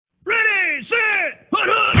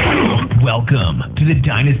Welcome to the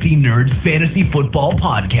Dynasty Nerds Fantasy Football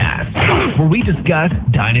Podcast, where we discuss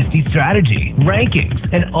Dynasty strategy, rankings,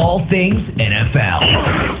 and all things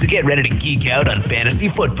NFL. So get ready to geek out on fantasy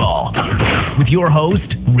football with your host,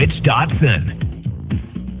 Rich Dotson.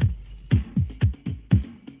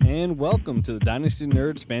 And welcome to the Dynasty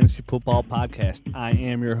Nerds Fantasy Football Podcast. I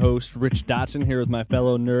am your host, Rich Dotson, here with my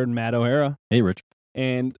fellow nerd, Matt O'Hara. Hey, Rich.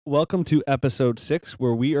 And welcome to episode 6,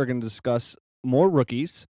 where we are going to discuss more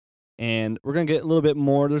rookies. And we're going to get a little bit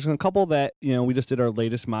more. There's a couple that, we just did our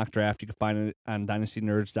latest mock draft. You can find it on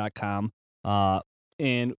dynastynerds.com.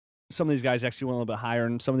 And some of these guys actually went a little bit higher.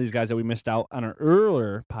 And some of these guys that we missed out on our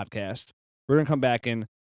earlier podcast, we're going to come back and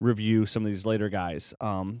review some of these later guys.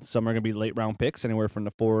 Some are going to be late round picks, anywhere from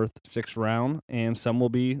the 4th, 6th round. And some will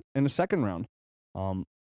be in the 2nd round. And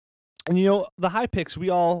the high picks, we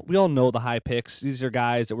all know the high picks. These are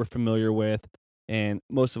guys that we're familiar with. And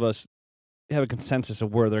most of us have a consensus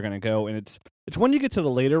of where they're going to go, and it's when you get to the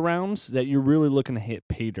later rounds that you're really looking to hit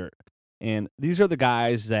pay dirt. And these are the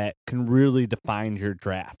guys that can really define your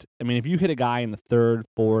draft. I mean, if you hit a guy in the 3rd,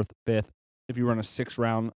 4th, 5th, if you run a 6th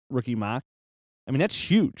round rookie mock, I mean, that's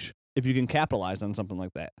huge if you can capitalize on something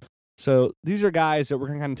like that. So these are guys that we're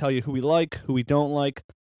going to kind of tell you who we like, who we don't like,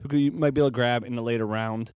 who you might be able to grab in the later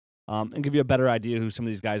round, and give you a better idea who some of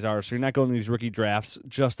these guys are. So you're not going to these rookie drafts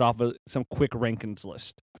just off of some quick rankings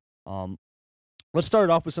list. Let's start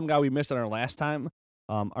off with some guy we missed on our last time,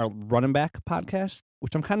 our running back podcast,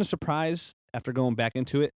 which I'm kind of surprised after going back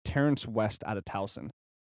into it. Terrence West out of Towson.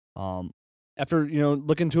 After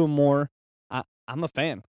looking into him more, I'm a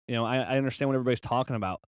fan. I understand what everybody's talking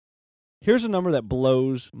about. Here's a number that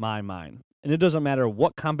blows my mind, and it doesn't matter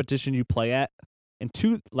what competition you play at.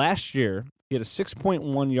 Last year, he had a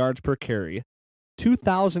 6.1 yards per carry,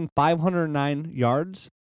 2,509 yards,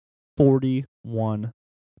 41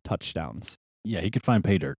 touchdowns. Yeah, he could find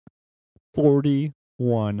pay dirt.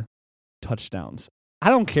 41 touchdowns.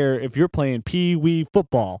 I don't care if you're playing pee-wee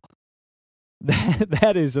football.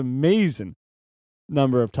 That is amazing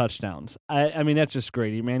number of touchdowns. I mean, that's just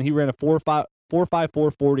great, man. He ran a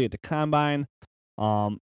 4.54 at the combine.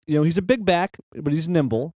 He's a big back, but he's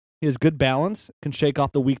nimble. He has good balance, can shake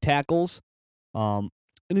off the weak tackles. And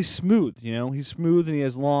he's smooth, He's smooth and he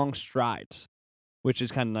has long strides, which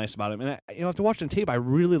is kind of nice about him. And after watching the tape, I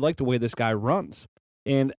really like the way this guy runs.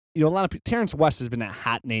 And a lot of Terrence West has been that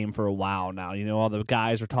hot name for a while now. All the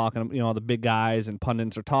guys are talking, all the big guys and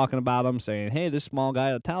pundits are talking about him, saying, "Hey, this small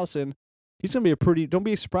guy out of Towson, he's going to be don't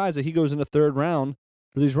be surprised that he goes in the 3rd round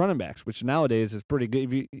for these running backs," which nowadays is pretty good.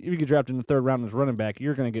 If you get drafted in the 3rd round as running back,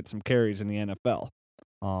 you're going to get some carries in the NFL.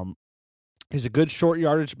 He's a good short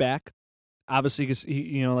yardage back. Obviously, because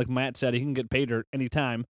like Matt said, he can get paid dirt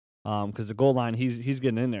anytime. Because the goal line, he's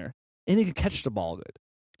getting in there. And he can catch the ball good.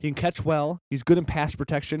 He can catch well. He's good in pass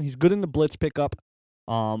protection. He's good in the blitz pickup.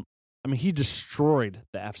 He destroyed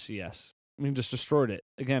the FCS. Just destroyed it.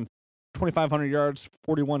 Again, 2,500 yards,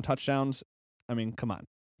 41 touchdowns. Come on.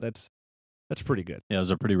 That's pretty good. Yeah,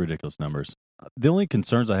 those are pretty ridiculous numbers. The only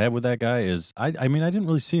concerns I have with that guy is, I didn't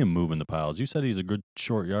really see him move in the piles. You said he's a good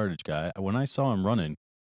short yardage guy. When I saw him running,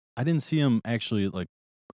 I didn't see him actually,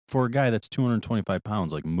 for a guy that's 225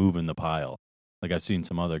 pounds, moving the pile, like I've seen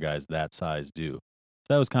some other guys that size do.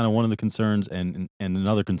 So that was kind of one of the concerns, and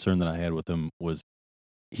another concern that I had with him was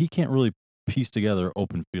he can't really piece together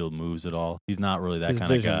open field moves at all. He's not really that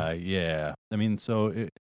kind of guy. Yeah.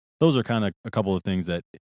 Those are kind of a couple of things that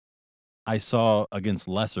I saw against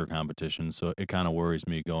lesser competition, so it kind of worries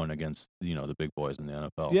me going against, the big boys in the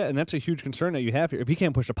NFL. Yeah, and that's a huge concern that you have here. If he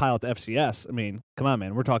can't push a pile at the FCS, come on,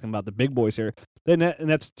 man. We're talking about the big boys here. And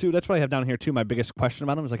that's what I have down here, too. My biggest question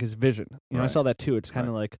about him is, his vision. Right. I saw that, too. It's kind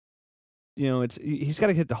of he's got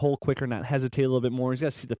to hit the hole quicker, not hesitate a little bit more. He's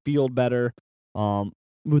got to see the field better,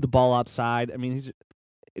 move the ball outside.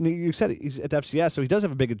 You said he's at the FCS, so he does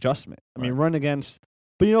have a big adjustment. Run against.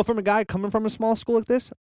 But, from a guy coming from a small school like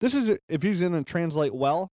this is, if he's going to translate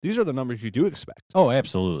well, these are the numbers you do expect. Oh,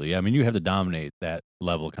 absolutely. You have to dominate that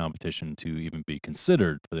level of competition to even be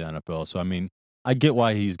considered for the NFL. So, I get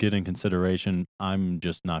why he's getting consideration. I'm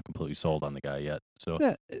just not completely sold on the guy yet. So,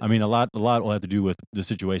 yeah. A lot will have to do with the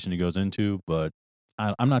situation he goes into, but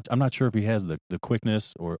I'm not sure if he has the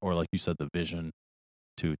quickness or like you said, the vision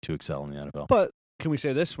to excel in the NFL. But can we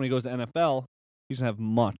say this? When he goes to NFL, he's going to have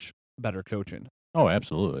much better coaching. Oh,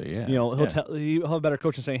 absolutely, yeah. He'll have better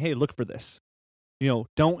coaching saying, "Hey, look for this.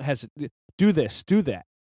 Don't hesitate. Do this, do that."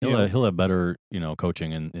 He'll have better,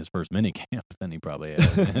 coaching in his first mini camp than he probably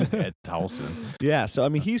had at Towson. Yeah, so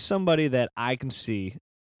he's somebody that I can see.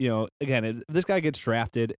 Again, if this guy gets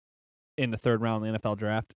drafted in the 3rd round of the NFL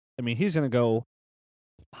draft, he's going to go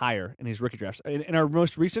higher in these rookie drafts. In our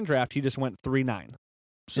most recent draft, he just went 3-9.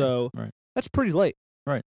 So right. that's pretty late.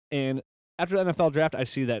 Right. And after the NFL draft, I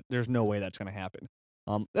see that there's no way that's going to happen.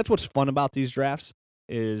 That's what's fun about these drafts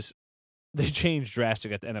is they change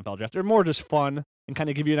drastic at the NFL draft. They're more just fun and kind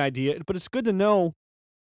of give you an idea. But it's good to know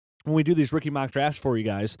when we do these rookie mock drafts for you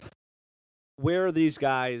guys, where these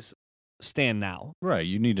guys stand now. Right.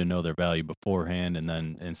 You need to know their value beforehand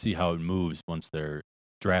and see how it moves once they're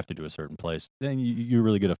drafted to a certain place. Then you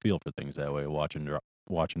really get a feel for things that way, watching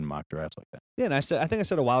mock drafts like that. Yeah, and I think I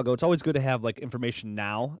said a while ago, it's always good to have like information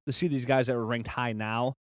now to see these guys that were ranked high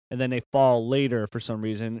now, and then they fall later for some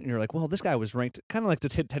reason. And you're like, well, this guy was ranked kind of like the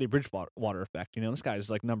Teddy Bridgewater effect. This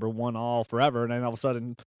guy's like number one all forever, and then all of a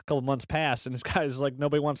sudden a couple months pass, and this guy's like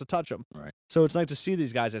nobody wants to touch him. Right. So it's nice to see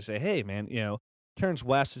these guys that say, hey, man, Terrence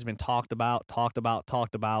West has been talked about,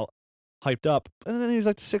 hyped up, and then he's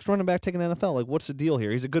like the 6th running back taking the NFL. Like, what's the deal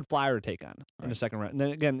here? He's a good flyer to take on in the second round. And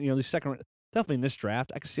then again, the second, definitely in this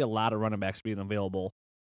draft, I can see a lot of running backs being available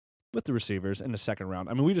with the receivers in the second round.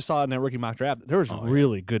 I mean, we just saw in that rookie mock draft, there was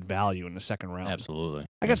really good value in the second round. Absolutely.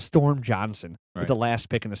 I got Storm Johnson with the last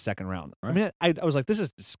pick in the second round. Right. I mean, I was like, this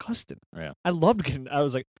is disgusting. Yeah. I loved getting, I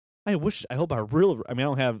was like, I do have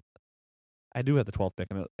the 12th pick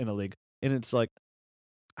in a league, and it's like,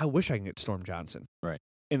 I wish I can get Storm Johnson. Right.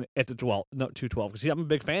 At the 212, because I'm a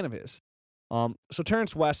big fan of his. So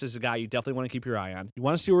Terrence West is a guy you definitely want to keep your eye on. You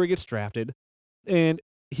want to see where he gets drafted, and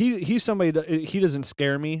he's somebody that he doesn't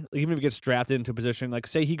scare me. Like, even if he gets drafted into a position, like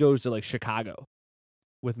say he goes to like Chicago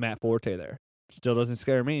with Matt Forte there, still doesn't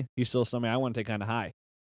scare me. He's still somebody I want to take kind of high.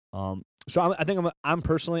 So I think I'm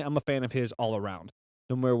personally a fan of his all around,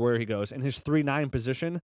 no matter where he goes. And his 3-9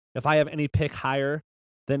 position, if I have any pick higher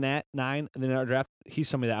than that 9 and then our draft, he's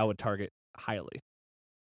somebody that I would target highly.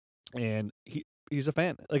 And he's a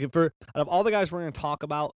fan. Like, out of all the guys we're going to talk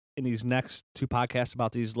about in these next 2 podcasts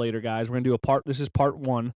about these later guys, we're going to do this is part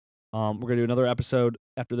 1. We're going to do another episode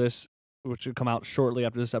after this, which will come out shortly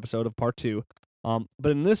after this episode of part 2.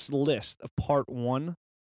 But in this list of part 1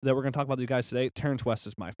 that we're going to talk about these guys today, Terrence West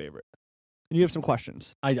is my favorite. And you have some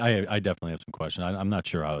questions. I definitely have some questions. I'm not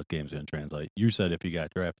sure how his game's going to translate. You said if he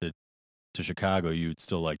got drafted to Chicago, you'd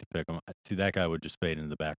still like to pick him. See, that guy would just fade into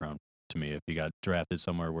the background to me if he got drafted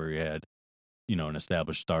somewhere where he had, an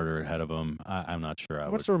established starter ahead of him. I'm not sure.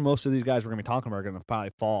 What's where most of these guys we're going to be talking about are going to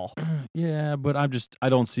probably fall. Yeah, but I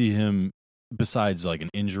don't see him besides like an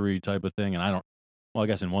injury type of thing. And I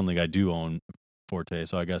guess in one league I do own Forte,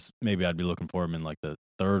 so I guess maybe I'd be looking for him in like the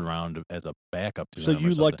 3rd round as a backup to so him.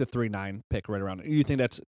 You like the 3-9 pick right around it. You think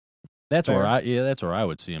that's fair? That's where I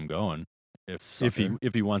would see him going.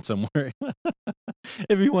 If he wants somewhere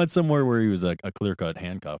if he wants somewhere where he was like a clear-cut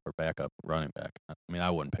handcuff or backup running back. I mean,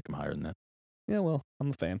 I wouldn't pick him higher than that. Yeah, well,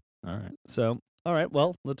 I'm a fan. All right. So, all right,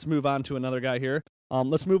 well, let's move on to another guy here.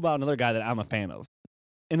 Let's move on to another guy that I'm a fan of.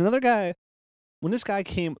 And another guy, when this guy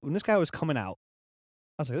was coming out,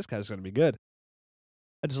 I was like, this guy's going to be good.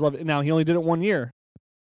 I just love it. Now, he only did it 1 year,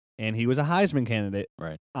 and he was a Heisman candidate.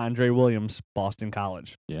 Right. Andre Williams, Boston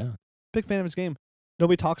College. Yeah. Big fan of his game.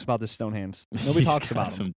 Nobody talks about this Stonehands. Nobody talks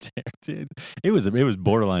about him. Dude, it was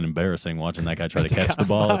borderline embarrassing watching that guy try to catch the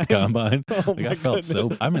ball at the combine.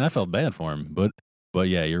 I felt bad for him, but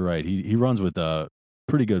yeah, you're right. He runs with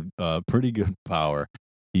pretty good power.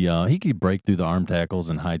 He could break through the arm tackles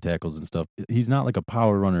and high tackles and stuff. He's not like a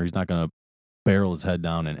power runner. He's not going to barrel his head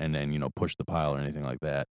down and push the pile or anything like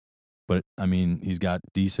that. But I mean, he's got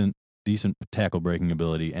decent tackle breaking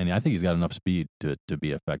ability, and I think he's got enough speed to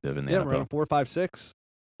be effective in the NFL. Running 4.56,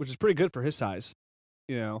 which is pretty good for his size.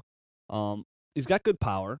 He's got good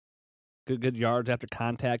power, good yards after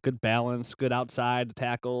contact, good balance, good outside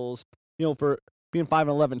tackles. For being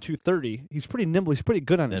 5'11", 230, he's pretty nimble. He's pretty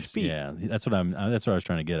good on his feet. Yeah, that's what I was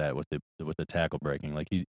trying to get at with the tackle breaking. Like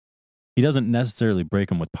he doesn't necessarily break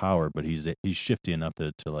them with power, but he's shifty enough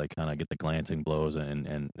to like kind of get the glancing blows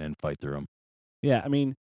and fight through them. Yeah, I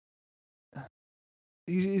mean.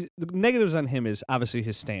 The negatives on him is obviously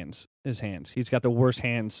his hands. He's got the worst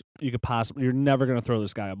hands you could possibly. You're never going to throw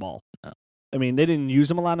this guy a ball. No. I mean, they didn't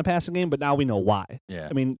use him a lot in the passing game, but now we know why. Yeah.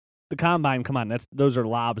 I mean, the combine. Come on, those are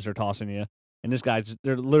lobs they're tossing you, and this guy's.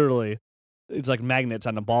 They're literally. It's like magnets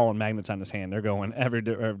on the ball and magnets on his hand. They're going every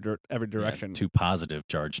direction. Yeah, 2 positive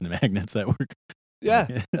charged magnets that work.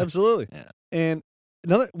 Yeah, absolutely. Yeah. And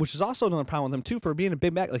which is also another problem with him too, for being a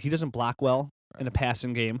big back. Like, he doesn't block well in a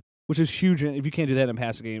passing game, which is huge. If you can't do that in a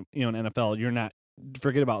passing game, in NFL, you're not.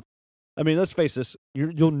 Forget about. I mean, let's face this.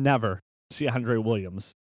 You'll never see Andre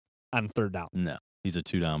Williams on 3rd down. No, he's a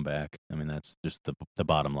 2-down back. I mean, that's just the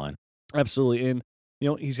bottom line. Absolutely, and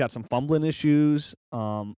he's got some fumbling issues.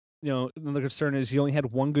 Another concern is he only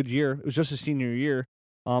had 1 good year. It was just his senior year,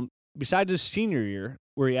 Besides his senior year,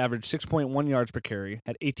 where he averaged 6.1 yards per carry,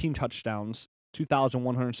 had 18 touchdowns,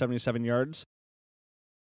 2,177 yards.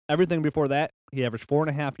 Everything before that, he averaged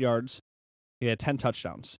 4.5 yards. He had 10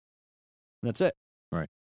 touchdowns. And that's it. Right.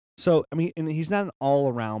 So, I mean, and he's not an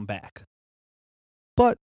all-around back.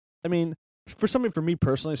 But, I mean, for me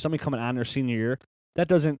personally, somebody coming on their senior year, that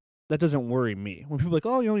doesn't worry me. When people are like,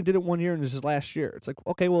 oh, you only did it 1 year and this is last year. It's like,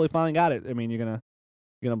 okay, well, he finally got it. I mean, you're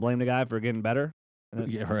gonna blame the guy for getting better?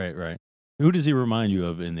 Yeah, right. Who does he remind you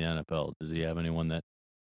of in the NFL? Does he have anyone that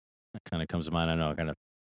kind of comes to mind? I know I kind of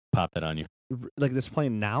popped that on you. Like this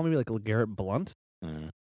playing now, maybe like LeGarrette Blount?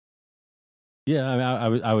 Yeah, I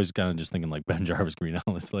mean, I was kind of just thinking like Ben Jarvis, Green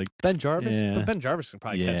Ellis, like Ben Jarvis? Yeah. But Ben Jarvis can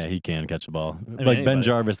probably catch. Yeah, he can catch the ball. mean, Like Ben anybody.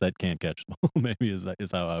 Jarvis that can't catch the ball, maybe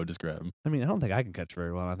is how I would describe him. I mean, I don't think I can catch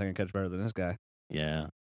very well. I think I catch better than this guy. Yeah,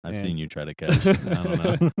 I've And- seen you try to catch. I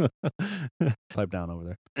don't know. Pipe down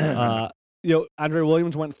over there. Andre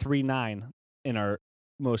Williams went 3-9 in our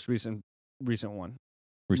most recent one.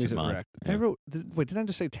 Recent mock. direct. Yeah. Did I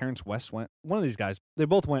just say Terrence West went? One of these guys. They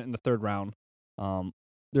both went in the third round.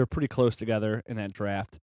 They're pretty close together in that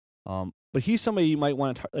draft. But he's somebody you might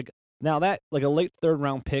want to like. Now that like a late third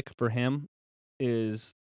round pick for him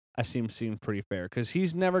is seems pretty fair because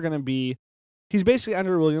he's never going to be. He's basically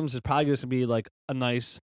Andre Williams is probably going to be like a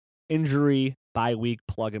nice injury bye week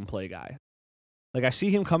plug and play guy. Like I see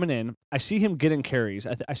him coming in. I see him getting carries.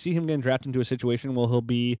 I see him getting drafted into a situation where he'll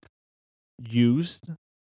be used.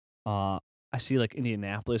 I see like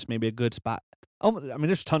Indianapolis, maybe a good spot. I mean,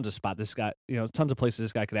 there's tons of spots. This guy, tons of places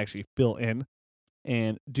this guy could actually fill in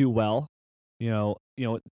and do well.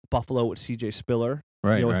 Buffalo with C.J. Spiller,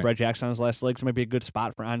 with Brett Jackson on his last legs, might be a good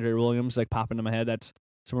spot for Andre Williams. Like popping in my head, that's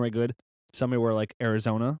somewhere good. Somewhere where like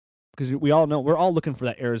Arizona, because we all know we're all looking for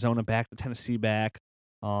that Arizona back, the Tennessee back,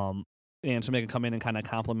 and somebody can come in and kind of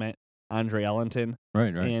complement Andre Ellington.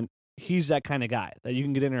 Right. And he's that kind of guy that you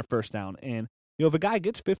can get in there first down. And if a guy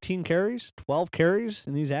gets 15 carries, 12 carries,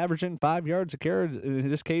 and he's averaging 5 yards a carry, in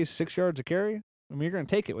this case 6 yards a carry, I mean, you're going to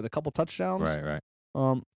take it with a couple touchdowns. Right.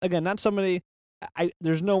 Again, not somebody.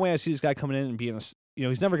 There's no way I see this guy coming in and being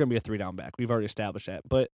he's never going to be a 3-down back. We've already established that.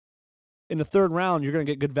 But in the third round, you're going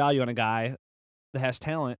to get good value on a guy that has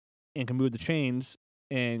talent and can move the chains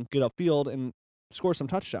and get upfield and score some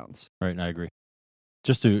touchdowns. Right, I agree.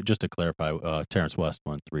 Just to clarify, Terrence West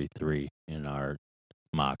went 3-3 in our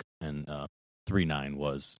mock, and 3-9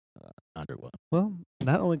 was Andre Williams. Well,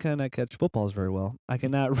 not only can I catch footballs very well, I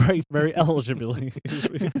cannot write very eligibly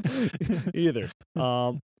either.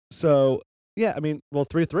 So yeah, I mean,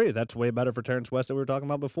 3-3. That's way better for Terrence West that we were talking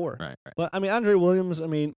about before. Right. But I mean, Andre Williams. I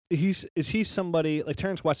mean, is he somebody like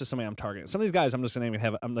Terrence West is somebody I'm targeting. Some of these guys I'm just gonna even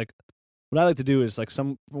have. I'm like, what I like to do is like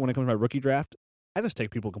when it comes to my rookie draft, I just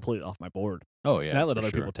take people completely off my board. Oh yeah, and I let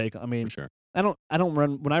other people take. I mean, for sure. I don't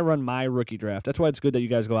run when I run my rookie draft. That's why it's good that you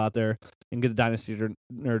guys go out there and get to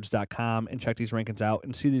dynastynerds.com and check these rankings out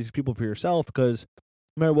and see these people for yourself. Because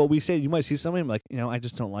no matter what we say, you might see somebody like I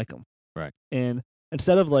just don't like them. Right. And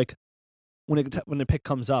instead of like when the pick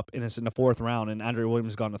comes up and it's in the fourth round and Andre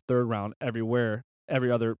Williams has gone in the third round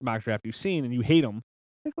every other mock draft you've seen and you hate him,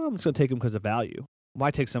 like, well, I'm just gonna take him because of value. Why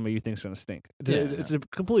take somebody you think is going to stink? It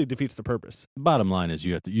completely defeats the purpose. Bottom line is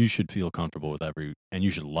you should feel comfortable with and you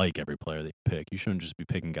should like every player that you pick. You shouldn't just be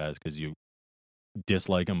picking guys because you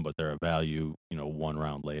dislike them, but they're a value, 1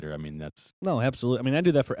 round later. I mean, that's... No, absolutely. I mean, I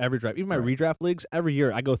do that for every draft. Even my redraft leagues, every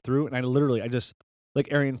year I go through and I just, like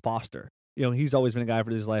Arian Foster. He's always been a guy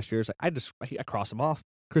for these last years. Like, I cross him off.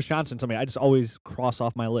 Chris Johnson, somebody I just always cross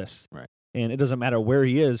off my list. Right. And it doesn't matter where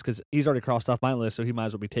he is because he's already crossed off my list, so he might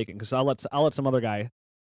as well be taken. Because I'll let some other guy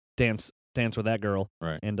dance with that girl,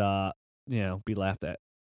 right? And be laughed at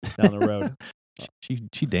down the road.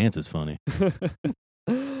 She dances funny.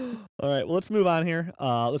 All right, well, let's move on here.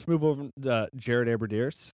 Let's move over to Jared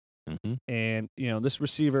Aberdeers. Mm-hmm. And this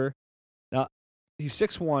receiver, now he's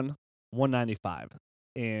 6'1", 195,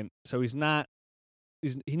 and so he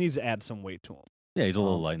needs to add some weight to him. Yeah, he's a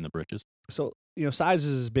little light in the britches. So, size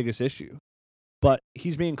is his biggest issue. But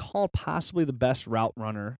he's being called possibly the best route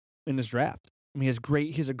runner in this draft. I mean, he has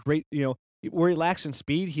a great, where he lacks in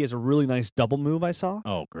speed, he has a really nice double move I saw.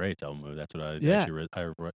 Oh, great double move. That's what I have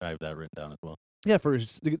that written down as well. Yeah,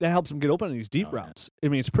 that helps him get open in these deep routes. Yeah. I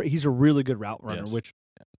mean, he's a really good route runner, which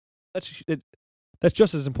that's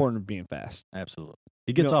just as important as being fast. Absolutely.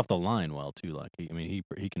 He gets off the line well, too. Like, he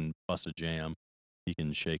can bust a jam. He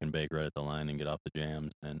can shake and bake right at the line and get off the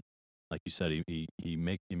jams. And like you said, he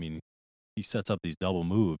sets up these double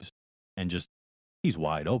moves and he's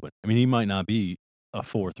wide open. I mean, he might not be a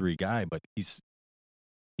 4-3 guy, but he's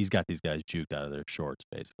he's got these guys juked out of their shorts,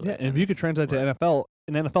 basically. Yeah, and if you could translate to NFL,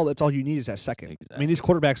 in NFL, that's all you need is that second. Exactly. I mean, these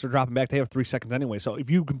quarterbacks are dropping back; they have 3 seconds anyway. So if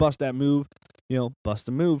you can bust that move, bust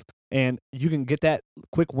the move, and you can get that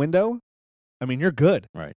quick window, I mean, you're good.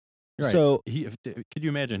 Right. Right. So could you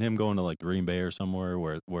imagine him going to like Green Bay or somewhere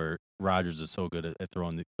where Rodgers is so good at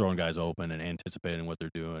throwing guys open and anticipating what they're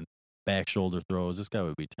doing, back shoulder throws? This guy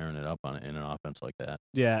would be tearing it up in an offense like that.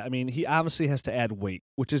 Yeah, I mean, he obviously has to add weight,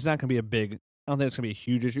 which is not going to be a big. I don't think it's going to be a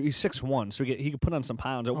huge issue. He's 6'1", so he can put on some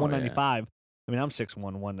pounds at 195. I mean, I'm 6'1",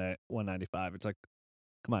 195. It's like,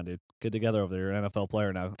 come on, dude, get together over there. You're an NFL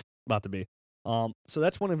player now, about to be. So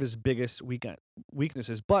that's one of his biggest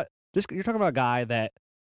weaknesses. But you're talking about a guy that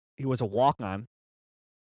he was a walk-on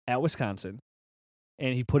at Wisconsin,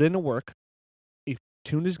 and he put in the work. He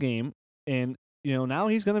tuned his game, and now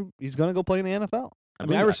he's gonna go play in the NFL.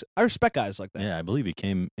 I respect guys like that. Yeah, I believe he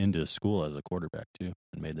came into school as a quarterback too,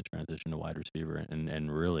 and made the transition to wide receiver.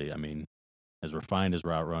 And really, I mean, as refined as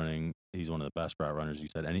route running, he's one of the best route runners you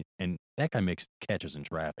said. And that guy makes catches in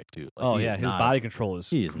traffic too. Like, his body control is.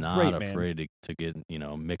 He is not great, afraid to get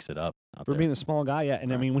mix it up for being a small guy. Yeah,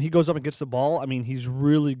 and I mean, when he goes up and gets the ball, I mean, he's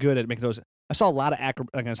really good at making those. I saw a lot of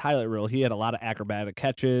like his highlight reel. He had a lot of acrobatic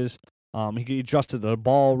catches. He adjusted the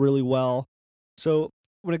ball really well. So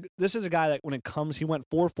this is a guy that when it comes, he went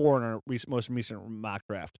 4-4 in our most recent mock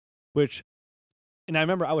draft, which, and I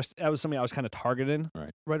remember that was somebody I was kind of targeting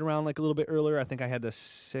right around like a little bit earlier. I think I had the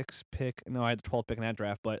 6th pick. No, I had the 12th pick in that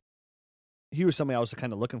draft, but he was somebody I was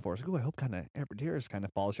kind of looking for. I was like, I hope kind of Aberderis kind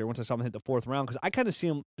of falls here once I saw him hit the 4th round, because I kind of see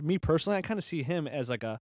him, me personally, I kind of see him as like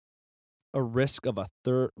a risk of a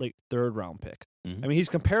late third round pick. Mm-hmm. I mean, he's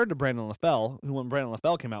compared to Brandon LaFell, who when Brandon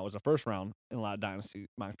LaFell came out was a first round in a lot of dynasty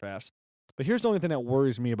mock drafts. But here's the only thing that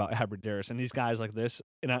worries me about Aberderis and these guys like this,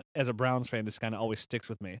 and as a Browns fan, this kind of always sticks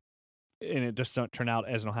with me, and it just don't turn out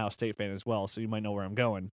as an Ohio State fan as well, so you might know where I'm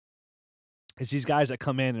going, is these guys that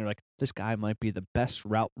come in and are like, this guy might be the best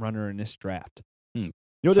route runner in this draft.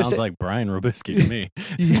 Sounds like Brian Robisky to me.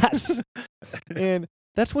 Yes. And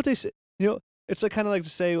that's what they say. It's like kind of like to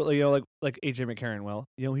say, like AJ McCarron. Well,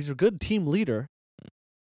 he's a good team leader.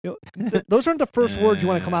 Those aren't the first words you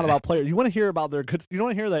want to come out about players. You want to hear about their good. You don't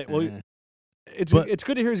want to hear that. Well, it's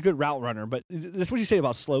good to hear he's a good route runner, but that's what you say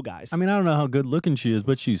about slow guys. I mean, I don't know how good looking she is,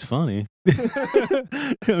 but she's funny.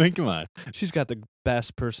 I mean, come on. She's got the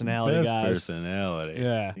best personality, guys. Personality.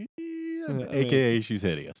 Yeah. AKA she's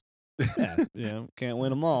hideous. Yeah. Can't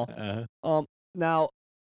win them all. Now,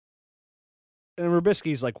 and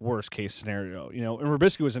Robisky's like worst case scenario, and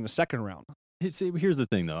Robisky was in the 2nd round. See, here's the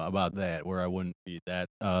thing though about that, where I wouldn't be that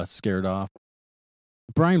scared off.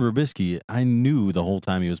 Brian Robisky, I knew the whole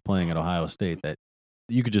time he was playing at Ohio State that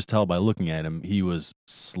you could just tell by looking at him, he was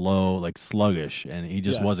slow, like sluggish, and he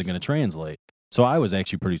just wasn't going to translate. So I was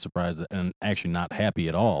actually pretty surprised and actually not happy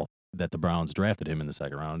at all that the Browns drafted him in the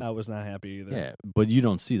 2nd round. I was not happy either. Yeah, but you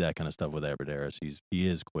don't see that kind of stuff with Aberderis. He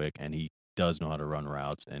is quick, and he does know how to run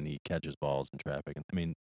routes, and he catches balls in traffic. I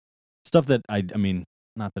mean, stuff that I mean,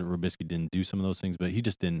 not that Robisky didn't do some of those things, but he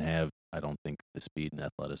just didn't have, I don't think, the speed and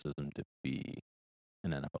athleticism to be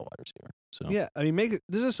an NFL wide receiver. So yeah, I mean,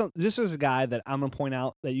 this is a guy that I'm gonna point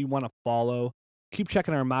out that you want to follow. Keep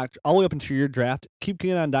checking our mock all the way up into your draft. Keep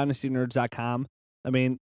getting on dynastynerds.com. I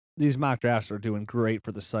mean, these mock drafts are doing great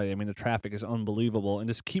for the site. I mean, the traffic is unbelievable, and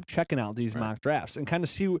just keep checking out these mock drafts and kind of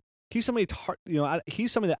see. He's somebody,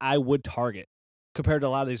 he's somebody that I would target compared to a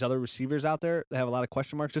lot of these other receivers out there that have a lot of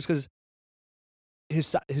question marks, just because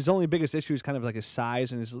his only biggest issue is kind of like his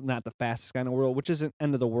size, and he's not the fastest guy in the world, which isn't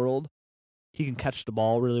end of the world. He can catch the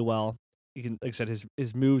ball really well. He can, like I said,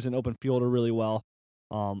 his moves in open field are really well.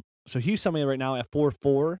 So he's somebody right now at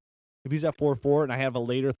 4-4. If he's at 4-4 and I have a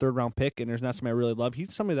later 3rd round pick and there's not somebody I really love,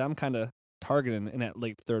 he's somebody that I'm kind of targeting in that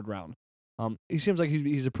late 3rd round. He seems like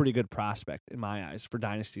he's a pretty good prospect in my eyes for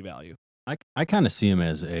dynasty value. I kind of see him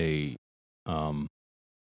as a,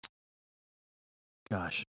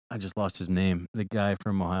 gosh, I just lost his name. The guy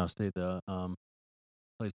from Ohio State that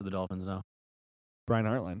plays for the Dolphins now. Brian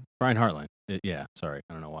Hartline. Yeah, sorry.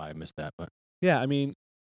 I don't know why I missed that, but yeah, I mean,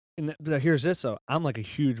 and here's this though. I'm like a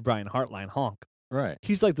huge Brian Hartline honk. Right.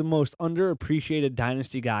 He's like the most underappreciated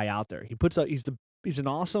dynasty guy out there. He puts up. He's an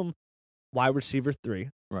awesome wide receiver 3.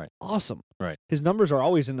 Right. Awesome. Right. His numbers are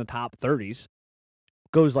always in the top 30s.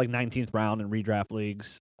 Goes like 19th round in redraft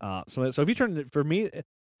leagues. So if you turn it for me,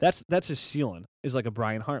 that's his ceiling is like a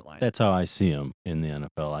Brian Hartline. That's how I see him in the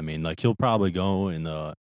NFL. I mean, like he'll probably go in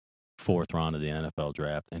the 4th round of the NFL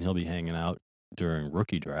draft, and he'll be hanging out during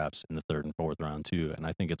rookie drafts in the 3rd and 4th round too. And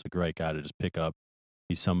I think it's a great guy to just pick up.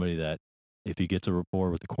 He's somebody that if he gets a rapport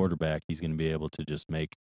with the quarterback, he's going to be able to just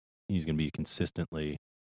he's going to be consistently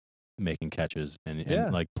making catches and Yeah.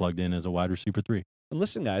 like plugged in as a wide receiver 3. And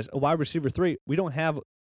listen, guys, a wide receiver 3, we don't have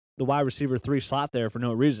the wide receiver 3 slot there for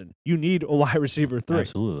no reason. You need a wide receiver 3.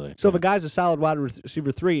 Absolutely. So if a guy's a solid wide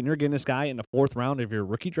receiver 3 and you're getting this guy in the 4th round of your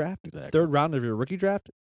rookie draft, Exactly. 3rd round of your rookie draft,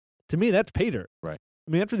 to me, that's pay dirt. Right.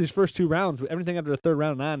 I mean, after these first 2 rounds, everything after the 3rd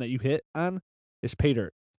round on that you hit on is pay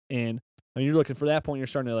dirt. And when you're looking for that point, you're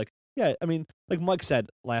starting to yeah, I mean, like Mike said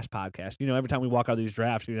last podcast, every time we walk out of these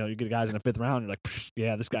drafts, you get guys in the 5th round, you're like,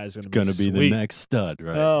 yeah, this guy's going to be the next stud,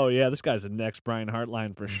 right? Oh, yeah, this guy's the next Brian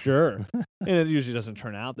Hartline for sure. And it usually doesn't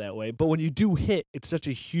turn out that way. But when you do hit, it's such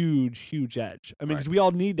a huge, huge edge. I mean, because we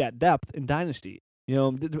all need that depth in Dynasty. It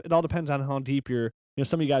all depends on how deep you're.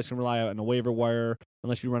 Some of you guys can rely on a waiver wire,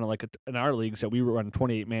 unless you run in our leagues that we run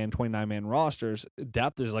 28-man, 29-man rosters.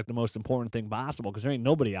 Depth is like the most important thing possible because there ain't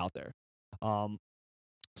nobody out there.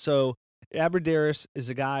 So Abbrederis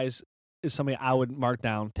is somebody I would mark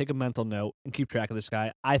down, take a mental note, and keep track of this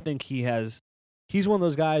guy. I think he's one of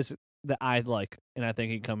those guys that I like, and I think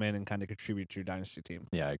he can come in and kind of contribute to your Dynasty team.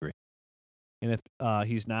 Yeah, I agree. And if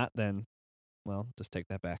he's not, then, well, just take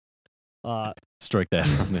that back. Strike that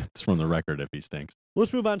from the record if he stinks.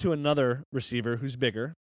 Let's move on to another receiver who's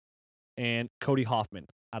bigger, and Cody Hoffman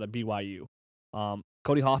out of BYU.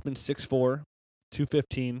 Cody Hoffman, 6'4",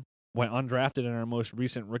 215, went undrafted in our most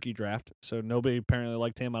recent rookie draft, so nobody apparently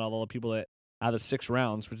liked him out of all the people out of the 6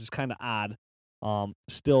 rounds, which is kind of odd.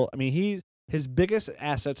 Still, I mean, his biggest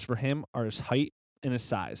assets for him are his height and his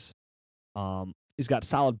size. He's got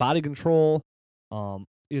solid body control.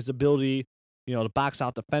 His ability, to box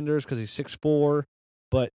out defenders because he's 6'4",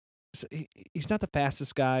 but he's not the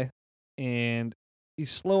fastest guy, and he's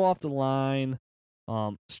slow off the line.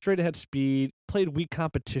 Straight ahead speed. Played weak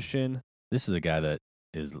competition. This is a guy that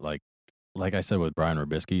is like I said with Brian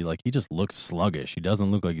Robisky, like he just looks sluggish. He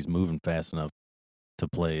doesn't look like he's moving fast enough to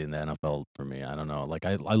play in the NFL for me. I don't know. Like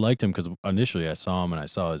I liked him because initially I saw him and I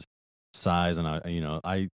saw his size, and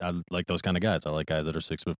I like those kind of guys. I like guys that are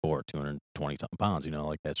 6'4", 220 something pounds.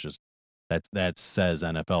 Like that says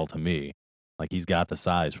NFL to me. Like he's got the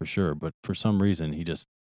size for sure, but for some reason he just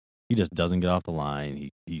doesn't get off the line.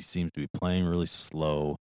 He seems to be playing really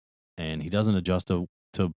slow, and he doesn't adjust to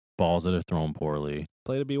balls that are thrown poorly.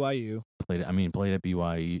 Played at BYU. Played at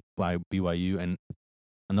BYU. And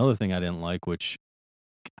another thing I didn't like, which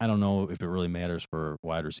I don't know if it really matters for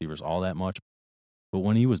wide receivers all that much, but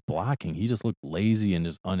when he was blocking, he just looked lazy and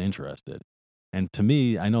just uninterested. And to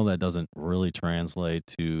me, I know that doesn't really translate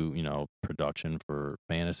to, production for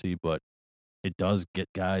fantasy, but it does get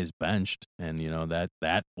guys benched, and,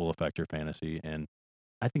 that will affect your fantasy. And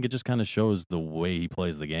I think it just kind of shows the way he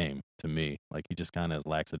plays the game to me. Like he just kind of is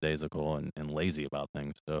lackadaisical and lazy about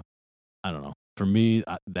things. So I don't know. For me,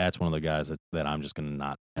 that's one of the guys that I'm just going to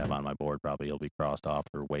not have on my board. Probably he'll be crossed off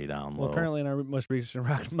or way down low. Well, apparently in our most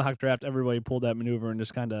recent mock draft, everybody pulled that maneuver and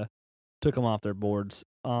just kind of took him off their boards.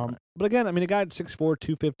 Right. But again, I mean, a guy at 6'4",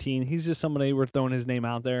 215, he's just somebody we're throwing his name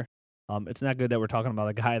out there. It's not good that we're talking about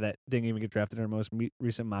a guy that didn't even get drafted in our most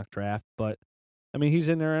recent mock draft. But, I mean, he's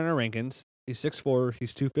in there in our rankings. He's 6'4",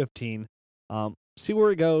 he's 215. See where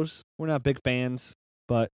he goes. We're not big fans,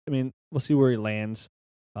 but, I mean, we'll see where he lands.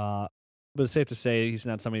 But it's safe to say he's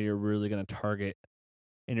not somebody you're really going to target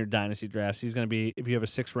in your dynasty drafts. He's going to be, if you have a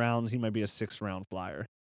 6 rounds, he might be a 6th-round flyer.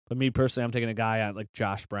 But me personally, I'm taking a guy like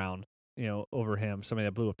Josh Brown, over him, somebody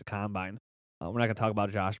that blew up the combine. We're not going to talk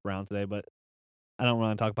about Josh Brown today, but I don't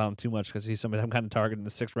want to talk about him too much because he's somebody I'm kind of targeting in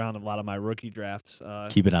the 6th round of a lot of my rookie drafts.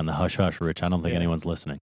 Keep it on the hush-hush, Rich. I don't think anyone's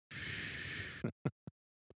listening.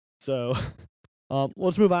 So,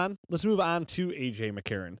 let's move on. Let's move on to A.J.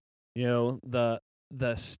 McCarron.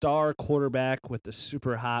 The star quarterback with the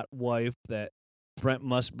super hot wife that Brent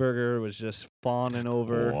Musburger was just fawning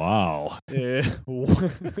over. Wow.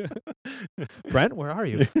 Brent, where are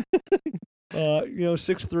you?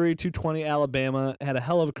 6'3", 220, Alabama, had a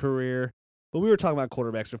hell of a career. But we were talking about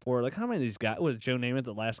quarterbacks before. Like, how many of these guys? Was Joe Namath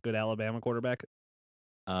the last good Alabama quarterback?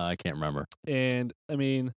 I can't remember. And, I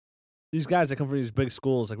mean, these guys that come from these big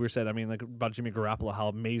schools, like we said, I mean, like about Jimmy Garoppolo, how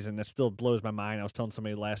amazing. That still blows my mind. I was telling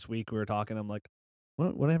somebody last week, we were talking, I'm like,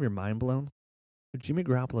 want to have your mind blown? If Jimmy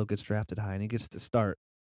Garoppolo gets drafted high and he gets to start,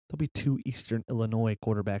 there'll be 2 Eastern Illinois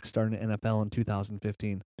quarterbacks starting the NFL in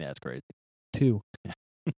 2015. Yeah, that's crazy. 2. How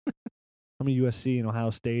many USC and Ohio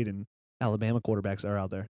State and Alabama quarterbacks are out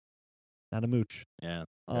there? Not a mooch. Yeah,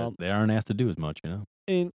 they aren't asked to do as much,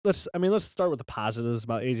 And let's start with the positives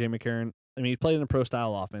about A.J. McCarron. I mean, he played in a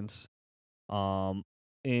pro-style offense,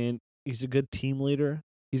 and he's a good team leader.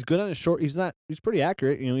 He's good on his short. He's pretty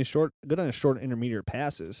accurate. He's good on his short and intermediate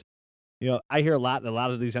passes. I hear a lot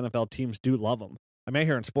of these NFL teams do love him. I mean, I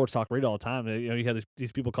hear in sports talk radio all the time. You have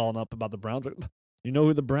these people calling up about the Browns. You know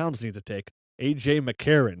who the Browns need to take? A.J.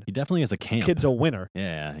 McCarron. He definitely has a camp. Kid's a winner.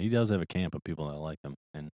 Yeah, he does have a camp of people that like him,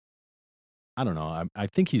 and I don't know. I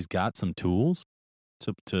think he's got some tools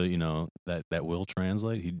to that will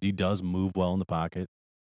translate. He does move well in the pocket.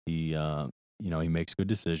 He he makes good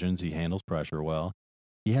decisions. He handles pressure well.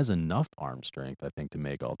 He has enough arm strength, I think, to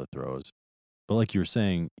make all the throws. But like you were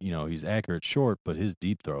saying, he's accurate short, but his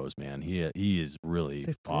deep throws, man, he is really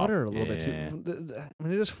They flutter a little bit too. I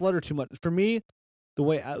mean, they just flutter too much. For me, the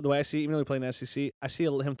way I see it, even though we play in the SEC, I see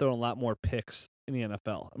him throwing a lot more picks in the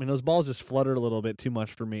NFL. I mean, those balls just fluttered a little bit too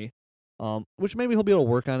much for me, which maybe he'll be able to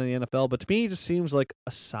work on in the NFL. But to me, he just seems like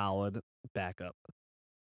a solid backup.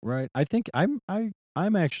 Right. I think I'm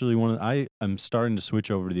actually I'm starting to switch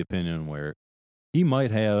over to the opinion where he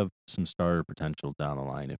might have some starter potential down the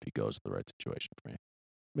line if he goes to the right situation for me.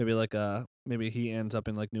 Maybe maybe he ends up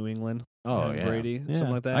in like New England. Oh, yeah. Brady, Yeah,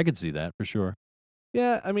 something like that. I could see that for sure.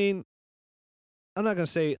 Yeah, I mean, I'm not gonna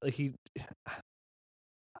say like he.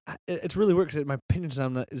 It's really weird because my opinions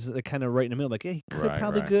on that is like kind of right in the middle. Like, yeah, he could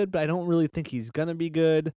probably good, but I don't really think he's gonna be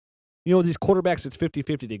good. With these quarterbacks, it's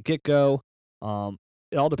 50-50 to get go.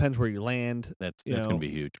 It all depends where you land. That's gonna be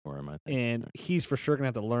huge for him, I think. And he's for sure gonna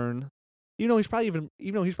have to learn. He's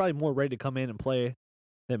probably more ready to come in and play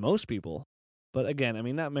than most people. But again, I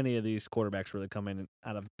mean, not many of these quarterbacks really come in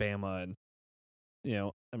out of Bama and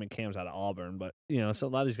I mean, Cam's out of Auburn, but so a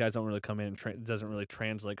lot of these guys don't really come in and it doesn't really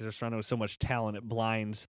translate because they're surrounded with so much talent. It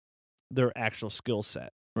blinds their actual skill set.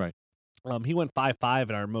 Right. He went 5.5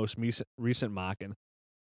 in our most recent mock, and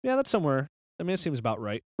yeah, that's somewhere. I mean, it seems about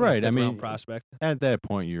right. Right. I mean, prospect. At that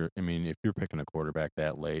point, if you're picking a quarterback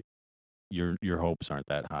that late, your hopes aren't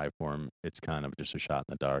that high for him. It's kind of just a shot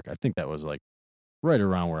in the dark. I think that was like right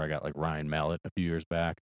around where I got like Ryan Mallett a few years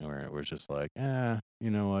back, where it was just like,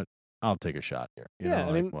 you know what? I'll take a shot here.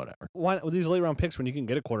 I mean, whatever. Why with these late round picks when you can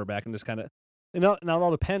get a quarterback and just kind of, now it all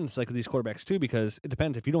depends like with these quarterbacks too, because it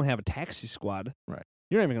depends if you don't have a taxi squad, right?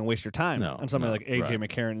 You're not even gonna waste your time on somebody like A.J.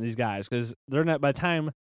 McCarron and these guys because they're not. By the time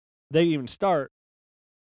they even start,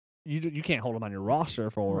 you can't hold them on your roster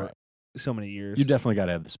for so many years. You definitely got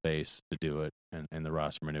to have the space to do it and the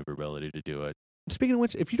roster maneuverability to do it. Speaking of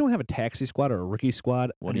which, if you don't have a taxi squad or a rookie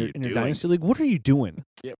squad in your Dynasty League, what are you doing?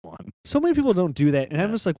 Get one. So many people don't do that, and I'm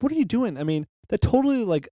just like, what are you doing? I mean, that totally,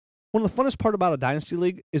 like, one of the funnest part about a Dynasty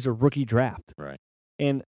League is a rookie draft. Right.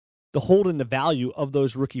 And the holding the value of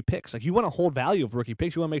those rookie picks. Like, you want to hold value of rookie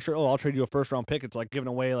picks. You want to make sure, I'll trade you a first-round pick. It's like giving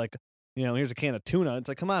away, like, here's a can of tuna. It's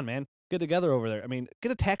like, come on, man. Get together over there. I mean,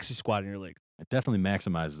 get a taxi squad in your league. It definitely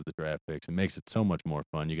maximizes the draft picks. It makes it so much more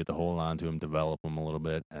fun. You get to hold on to them, develop them a little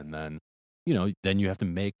bit, and then then you have to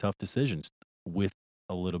make tough decisions with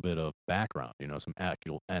a little bit of background, some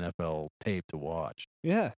actual NFL tape to watch.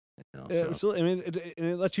 Yeah. Absolutely. I mean,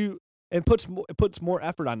 it lets you, it puts more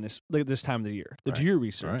effort on this time of the year. Do your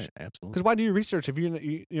research. Right, absolutely. Because why do your research if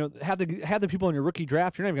you have the people in your rookie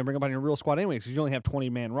draft? You're not even gonna bring them on your real squad anyway because you only have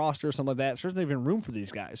 20-man roster or something like that. So there's not even room for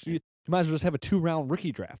these guys. You might as well just have a 2-round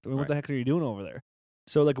rookie draft. I mean, what the heck are you doing over there?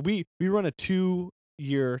 So like we run a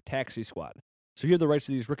 2-year taxi squad. So you have the rights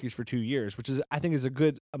to these rookies for 2 years, which I think is a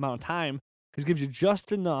good amount of time because it gives you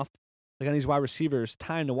just enough, like on these wide receivers,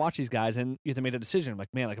 time to watch these guys, and you have to make a decision. Like,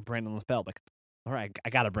 man, like a Brandon LaFell, like, all right, I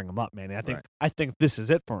got to bring him up, man. And I think this is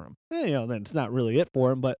it for him. Then it's not really it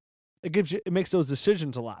for him, but it makes those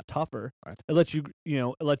decisions a lot tougher. Right. It lets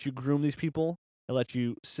you groom these people. It lets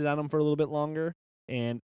you sit on them for a little bit longer,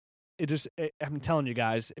 and I'm telling you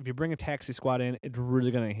guys, if you bring a taxi squad in, it's really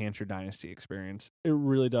going to enhance your dynasty experience. It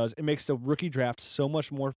really does. It makes the rookie draft so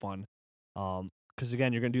much more fun. Because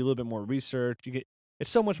again, you're going to do a little bit more research. It's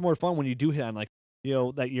so much more fun when you do hit on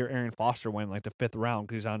that year Aaron Foster went like the 5th round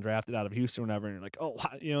because he's undrafted out of Houston or whatever, and you're like,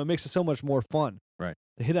 it makes it so much more fun. Right.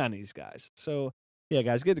 To hit on these guys. So yeah,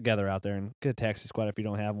 guys, get together out there and get a taxi squad if you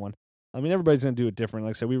don't have one. I mean, everybody's going to do it different.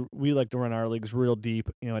 Like I said, we like to run our leagues real deep,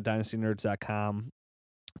 at dynastynerds.com.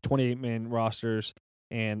 28-man rosters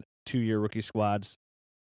and 2-year rookie squads.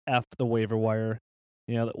 F the waiver wire.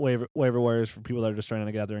 The waiver wire is for people that are just trying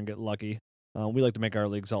to get out there and get lucky. We like to make our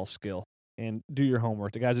leagues all skill and do your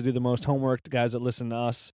homework. The guys that do the most homework, the guys that listen to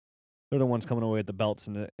us, they're the ones coming away with the belts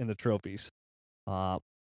and the trophies. But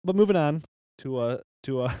moving on to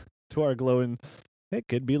our glowing, it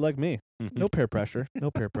could be like me. No peer pressure.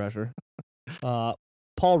 No peer pressure.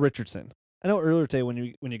 Paul Richardson. I know earlier today when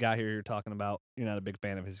you got here, you're talking about you're not a big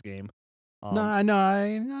fan of his game. No, I'm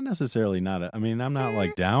not necessarily not. I'm not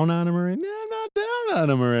like down on him or anything. I'm not down on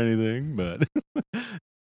him or anything, but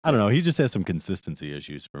I don't know. He just has some consistency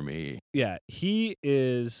issues for me. Yeah, he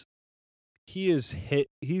is hit.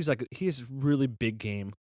 He has really big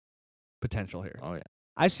game potential here. Oh yeah.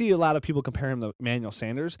 I see a lot of people compare him to Emmanuel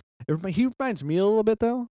Sanders. He reminds me a little bit,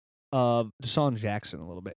 though, of Deshaun Jackson a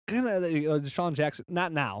little bit. Kind of Deshaun Jackson,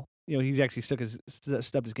 not now. He's actually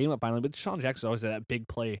stepped his game up finally, but Deshaun Jackson's always that big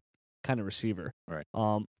play kind of receiver. Right.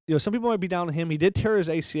 Some people might be down on him. He did tear his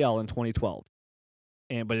ACL in 2012.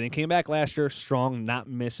 But then he came back last year strong, not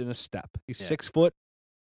missing a step. He's 6 foot,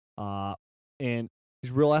 and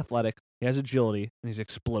he's real athletic. He has agility, and he's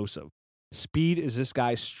explosive. Speed is this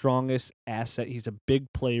guy's strongest asset. He's a big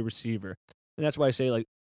play receiver. And that's why I say, like,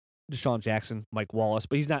 Deshaun Jackson, Mike Wallace.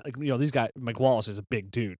 But he's not, like, these guys, Mike Wallace is a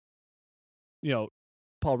big dude.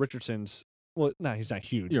 Paul Richardson's, well, no, he's not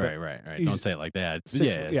huge. You're right. Don't say it like that. I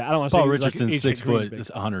don't want to say Paul Richardson's like 6 foot,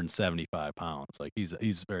 is 175 pounds. Like,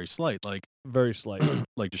 he's very slight, like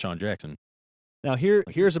like Deshaun Jackson. Now,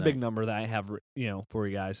 here's a big number that I have, for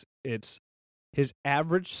you guys. It's his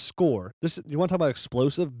average score. You want to talk about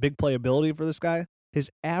explosive, big playability for this guy? His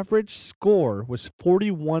average score was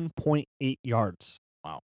 41.8 yards.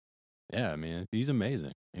 Wow. Yeah, I mean, he's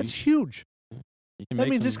amazing. That's huge. That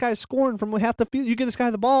means this guy's scoring from half the field. You get this guy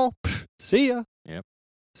the ball, see ya. Yep.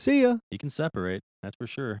 See ya. He can separate, that's for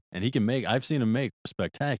sure. And he can I've seen him make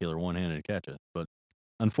spectacular one-handed catches. But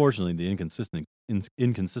unfortunately, the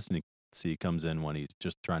inconsistency comes in when he's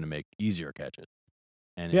just trying to make easier catches.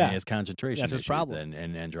 And he has concentration issues. That's his problem.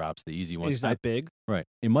 And drops the easy ones. He's not big. Right.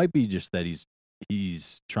 It might be just that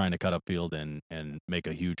he's trying to cut upfield and make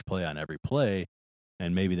a huge play on every play.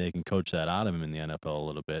 And maybe they can coach that out of him in the NFL a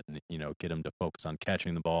little bit and, get him to focus on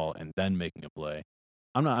catching the ball and then making a play.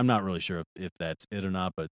 I'm not really sure if that's it or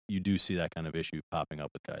not, but you do see that kind of issue popping up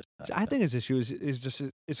with guys. I think his issue is just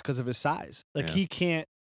because of his size. Like, he can't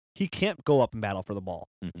go up and battle for the ball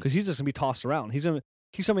because he's just gonna be tossed around. He's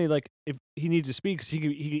somebody, like, if he needs to speed, because he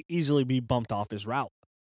could easily be bumped off his route.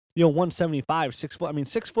 175, 6 foot. I mean,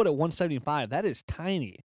 6 foot at 175. That is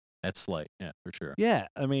tiny. That's slight, yeah, for sure. Yeah,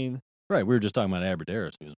 I mean. Right, we were just talking about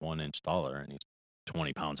Aberderis, who's 1 inch taller, and he's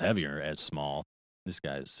 20 pounds heavier as small. This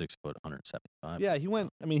guy is 6 foot, 175. Yeah, he went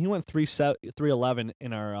 311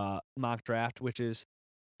 in our mock draft, which is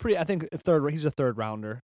pretty. I think he's a third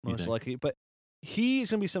rounder most likely, but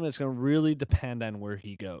he's gonna be something that's gonna really depend on where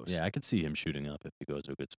he goes. Yeah, I could see him shooting up if he goes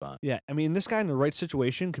to a good spot. Yeah, I mean, this guy in the right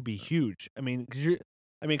situation could be huge. I mean,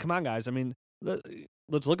 come on, guys. I mean,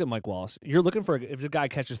 let's look at Mike Wallace. You're looking for if the guy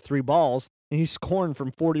catches 3 balls and he's scoring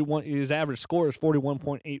from 41. His average score is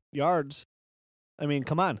 41.8 yards. I mean,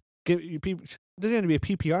 come on. Doesn't have to be a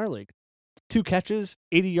PPR league. 2 catches,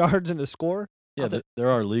 80 yards, and a score. Yeah, there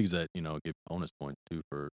are leagues that give bonus points too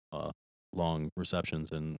for long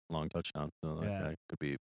receptions and long touchdowns. So that could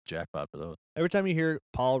be jackpot for those. Every time you hear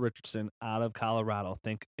Paul Richardson out of Colorado,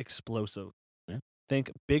 think explosive. Yeah.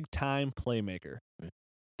 Think big time playmaker. Yeah.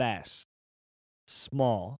 Fast.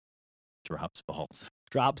 Small. Drops balls.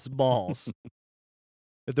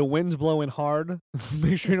 If the wind's blowing hard,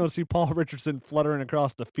 make sure you don't see Paul Richardson fluttering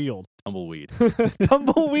across the field. Tumbleweed.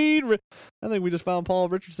 Tumbleweed. I think we just found Paul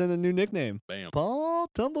Richardson a new nickname. Bam. Paul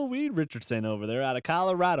Tumbleweed Richardson over there out of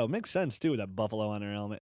Colorado. Makes sense, too, with that buffalo on their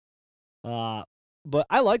helmet. But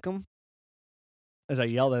I like him. As I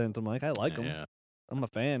yelled at him to Mike, I like him. Yeah. I'm a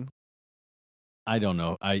fan. I don't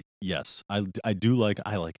know. I do like.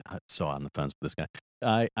 I'm so on the fence with this guy.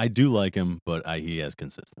 I do like him, but he has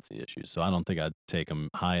consistency issues. So I don't think I'd take him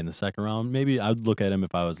high in the second round. Maybe I'd look at him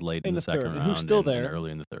if I was late in the second round. Who's still there? And early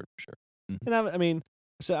in the third, for sure. Mm-hmm.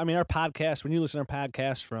 And our podcast, when you listen to our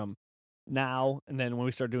podcast from now and then when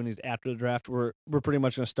we start doing these after the draft, we're pretty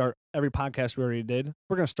much going to start every podcast we already did.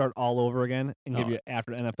 We're going to start all over again and give you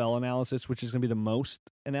after NFL analysis, which is going to be the most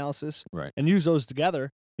analysis. Right. And use those together.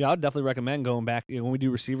 Yeah, I'd definitely recommend going back when we do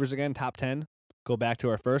receivers again, top 10. Go back to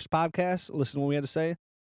our first podcast, listen to what we had to say.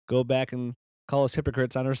 Go back and call us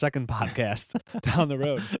hypocrites on our second podcast down the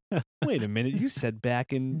road. Wait a minute, you said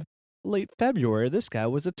back in late February this guy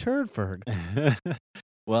was a turd ferg.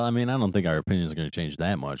 Well, I mean, I don't think our opinions are going to change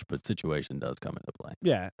that much, but situation does come into play.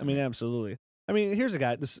 Yeah, I mean, absolutely. I mean, here's a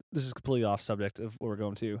guy. This is completely off subject of what we're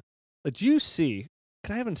going to. But you see,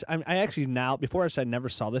 I actually now, before I said I never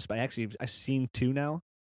saw this, but I've seen 2 now.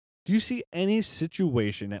 Do you see any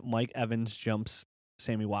situation that Mike Evans jumps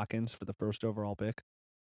Sammy Watkins for the first overall pick?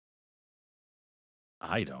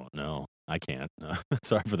 I don't know. I can't.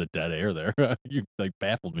 Sorry for the dead air there. You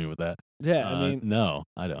baffled me with that. Yeah, I mean, no,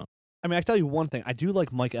 I don't. I mean, I tell you one thing. I do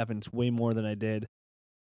like Mike Evans way more than I did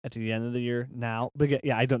at the end of the year now. But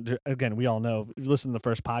yeah, I don't. Again, we all know. Listen to the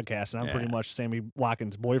first podcast, and I'm pretty much Sammy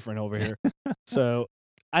Watkins' boyfriend over here. So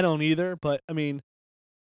I don't either. But I mean,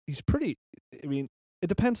 he's pretty. I mean, it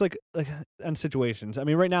depends, like on situations. I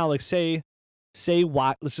mean, right now, like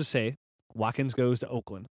let's just say Watkins goes to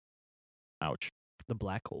Oakland. Ouch. The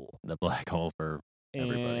black hole. The black hole for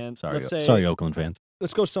everybody. And Sorry, let's say, sorry, Oakland fans.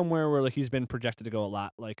 let's go somewhere where like he's been projected to go a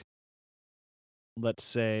lot. Like, let's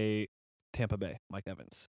say Tampa Bay, Mike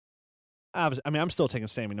Evans. Obviously, I mean, I'm still taking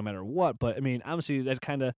Sammy no matter what, but I mean, obviously that's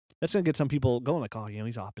gonna get some people going like, oh,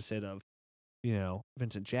 he's opposite of,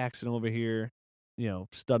 Vincent Jackson over here.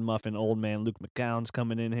 Stud muffin old man Luke McGowan's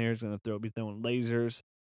coming in here. He's gonna be throwing lasers.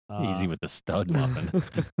 Easy with the stud muffin.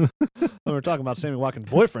 We're talking about Sammy Watkins'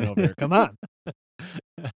 boyfriend over here. Come on,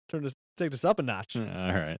 take this up a notch. All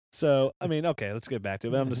right. So I mean, okay, let's get back to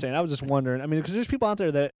it. But I'm just saying, I was just wondering. I mean, because there's people out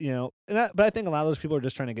there that but I think a lot of those people are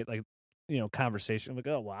just trying to get like, conversation. Like,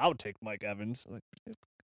 oh, well, I would take Mike Evans. Like,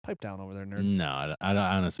 pipe down over there, nerd. No, I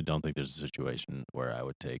honestly don't think there's a situation where I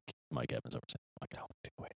would take Mike Evans over Sammy Watkins. Don't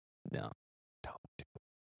do it. No. Don't do it.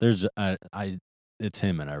 There's it's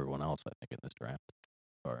him and everyone else, I think, in this draft,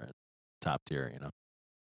 or top tier.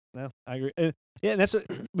 No, I agree. And that's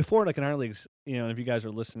before, like in our leagues, if you guys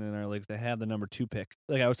are listening in our leagues, they have the number 2 pick.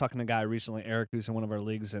 Like I was talking to a guy recently, Eric, who's in one of our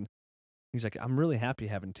leagues, and he's like, I'm really happy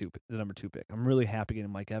having the number 2 pick. I'm really happy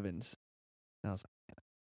getting Mike Evans. And I was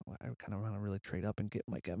like, I kind of want to really trade up and get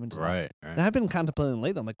Mike Evans. Right. And I've been contemplating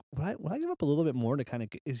lately. I'm like, would I give up a little bit more to kind of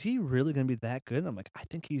get, is he really going to be that good? And I'm like, I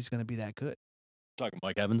think he's going to be that good. Talking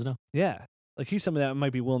Mike Evans now? Yeah. Like he's somebody that I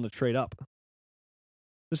might be willing to trade up.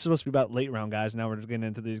 This is supposed to be about late round guys. Now we're just getting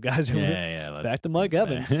into these guys. Yeah. Back to Mike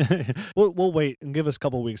Evans. We'll wait and give us a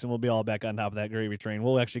couple weeks, and we'll be all back on top of that gravy train.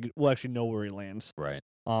 We'll actually know where he lands. Right.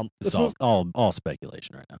 It's all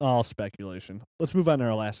speculation right now. All speculation. Let's move on to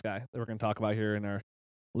our last guy that we're going to talk about here in our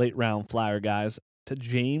late round flyer guys, to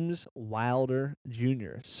James Wilder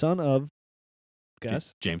Jr., son of,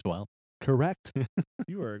 guess? James Wild. Correct.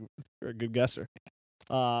 You're a good guesser.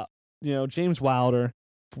 James Wilder,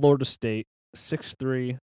 Florida State,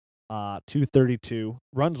 6'3", 232,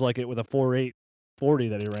 runs like it with a 4.8 40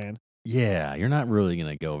 that he ran. Yeah, you're not really going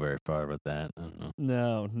to go very far with that. I don't know.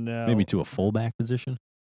 No. Maybe to a fullback position?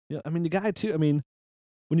 Yeah, I mean, the guy, too, I mean,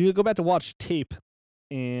 when you go back to watch tape,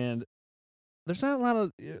 and there's not a lot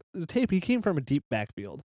of the tape, he came from a deep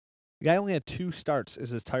backfield. The guy only had 2 starts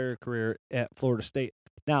his entire career at Florida State.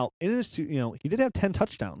 Now, in his he did have 10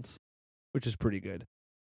 touchdowns, which is pretty good.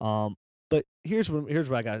 But here's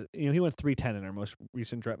what I got. He went 310 in our most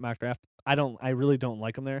recent mock draft. I really don't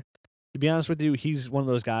like him there. To be honest with you, he's one of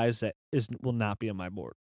those guys that will not be on my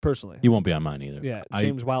board personally. He won't be on mine either. Yeah,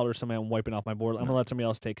 James Wilder, somebody I'm wiping off my board. I'm gonna let somebody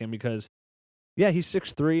else take him because, yeah, he's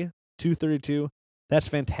 6'3", 232. That's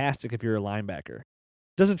fantastic if you're a linebacker.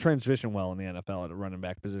 Doesn't transition well in the NFL at a running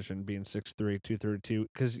back position, being 6'3", 232.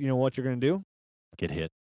 Because you know what you're gonna do? Get hit.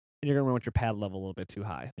 And you're gonna run with your pad level a little bit too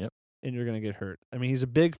high. Yep. And you're going to get hurt. I mean, he's a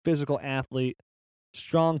big physical athlete,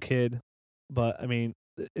 strong kid, but, I mean,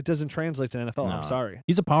 it doesn't translate to the NFL. No. I'm sorry.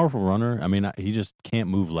 He's a powerful runner. I mean, he just can't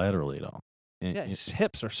move laterally at all. Yeah, his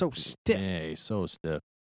hips are so stiff. Yeah, he's so stiff.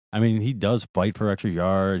 I mean, he does fight for extra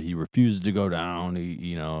yard. He refuses to go down.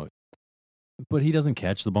 But he doesn't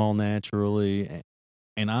catch the ball naturally.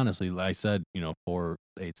 And honestly, like I said,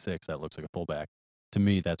 4.86, that looks like a fullback. To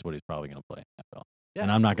me, that's what he's probably going to play in the NFL. Yeah.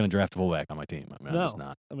 And I'm not going to draft a fullback on my team. I mean, I'm just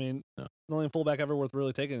not. I mean, the only fullback ever worth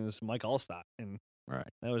really taking is Mike Allstott, and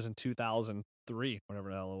that was in 2003, whatever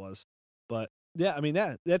the hell it was. But yeah, I mean,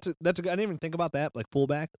 that's a I didn't even think about that, like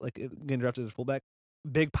fullback, like getting drafted as a fullback,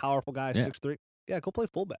 big powerful guy, 6'3". Yeah, go play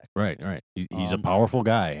fullback. Right. He's a powerful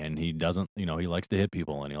guy, and he doesn't, he likes to hit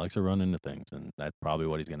people, and he likes to run into things, and that's probably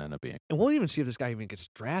what he's going to end up being. And we'll even see if this guy even gets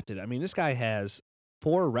drafted. I mean, this guy has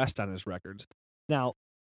 4 arrests on his records. Now,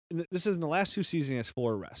 this is in the last 2 seasons, he has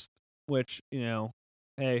 4 arrests, which,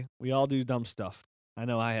 hey, we all do dumb stuff. I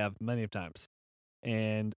know I have many times.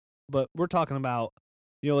 But we're talking about,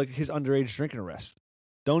 like his underage drinking arrest.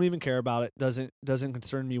 Don't even care about it. Doesn't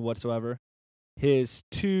concern me whatsoever. His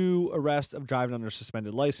 2 arrests of driving under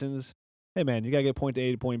suspended license. Hey, man, you got to get point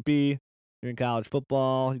A to point B. You're in college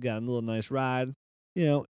football. You got a little nice ride.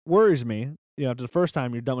 Worries me. After the first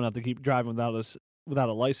time, you're dumb enough to keep driving without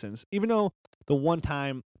a license, even though the one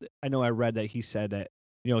time I know I read that he said that,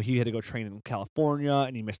 he had to go train in California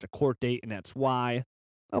and he missed a court date and that's why.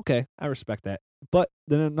 Okay, I respect that. But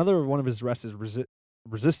then another one of his arrests is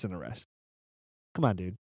resistant arrest. Come on,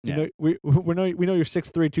 dude. Yeah. We know you're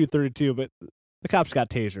 6'3", 232, but the cops got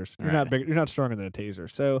tasers. You're not big. You're not stronger than a taser.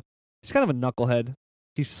 So he's kind of a knucklehead.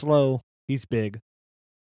 He's slow. He's big.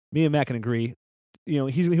 Me and Matt can agree. He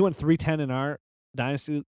went 310 in our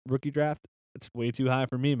Dynasty rookie draft. It's way too high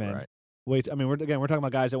for me, man. Right. I mean, we're talking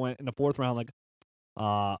about guys that went in the 4th round, like,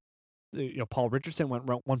 Paul Richardson went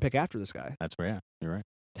 1 pick after this guy. That's where, you're right.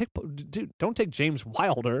 Don't take James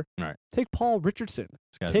Wilder. Right. Take Paul Richardson.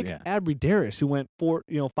 Take Abry Darris, who went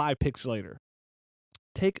 5 picks later.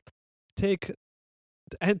 Take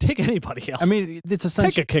And take anybody else. I mean, it's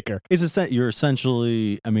take a kicker. You're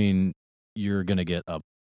essentially. I mean, you're gonna get a.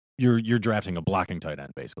 You're drafting a blocking tight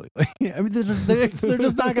end, basically. I mean, they're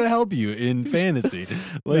just not going to help you in fantasy.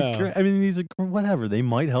 No. I mean, whatever. They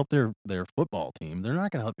might help their football team. They're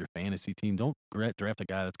not going to help your fantasy team. Don't draft a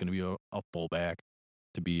guy that's going to be a fullback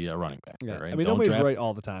to be a running back. Yeah. Right? I mean, nobody's right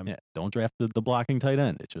all the time. Yeah. Don't draft the blocking tight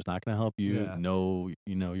end. It's just not going to help you Yeah. know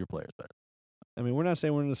your players better. I mean, we're not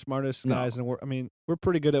saying we're the smartest guys, and we're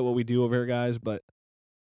pretty good at what we do over here, guys.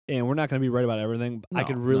 And we're not going to be right about everything. But I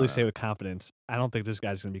could really say with confidence, I don't think this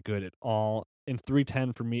guy's going to be good at all. In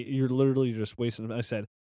 310 for me, you're literally just wasting. I said,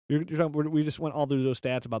 we just went all through those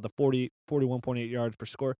stats about the 41.8 yards per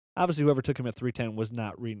score. Obviously, whoever took him at 310 was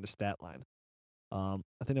not reading the stat line. I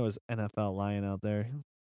think it was NFL Lion out there,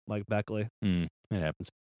 Mike Beckley. It happens.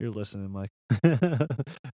 You're listening, Mike.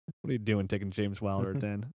 What are you doing taking James Wilder at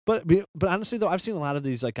 10? But honestly, though, I've seen a lot of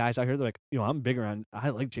these guys out here. They're like, I'm bigger on. I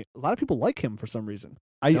like James. A lot of people like him for some reason.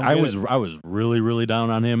 I was really, really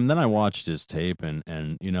down on him. Then I watched his tape and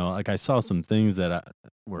I saw some things that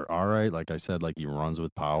were all right. Like I said, like he runs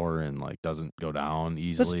with power and like doesn't go down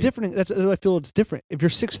easily. That's different. I feel it's different. If you're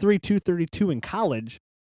 6'3", 232 in college,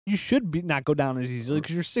 you should not go down as easily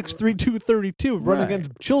because you're 6'3", 232 running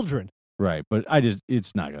against children. Right, but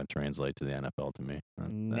it's not going to translate to the NFL to me.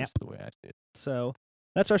 That's the way I see it. So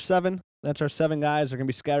that's our 7. That's our 7 guys. They're going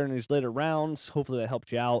to be scattered in these later rounds. Hopefully that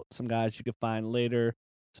helped you out. Some guys you can find later.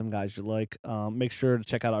 Some guys you like. Make sure to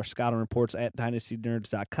check out our scouting reports at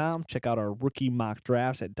dynastynerds.com. Check out our rookie mock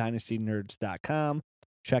drafts at dynastynerds.com.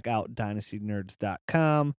 Check out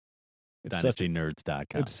dynastynerds.com.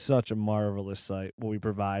 Dynastynerds.com. It's such a marvelous site where we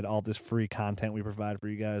provide all this free content we provide for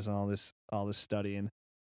you guys and all this studying.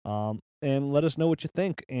 And let us know what you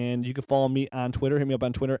think. And you can follow me on Twitter. Hit me up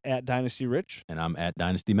on Twitter at DynastyRich. And I'm at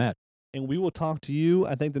DynastyMatt. And we will talk to you.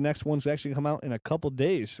 I think the next one's actually come out in a couple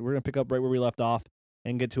days. We're going to pick up right where we left off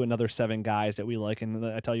and get to another 7 guys that we like. And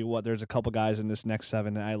I tell you what, there's a couple guys in this next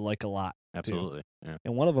 7 that I like a lot. Absolutely. Yeah.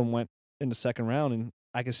 And one of them went in the second round, and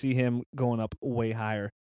I can see him going up way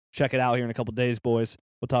higher. Check it out here in a couple days, boys.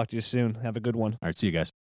 We'll talk to you soon. Have a good one. All right, see you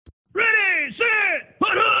guys. Ready, set,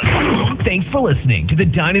 put up! Thanks for listening to the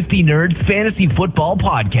Dynasty Nerds Fantasy Football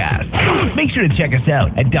Podcast. Make sure to check us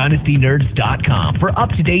out at dynastynerds.com for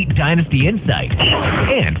up-to-date Dynasty insight.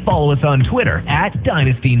 And follow us on Twitter at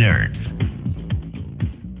Dynasty Nerds.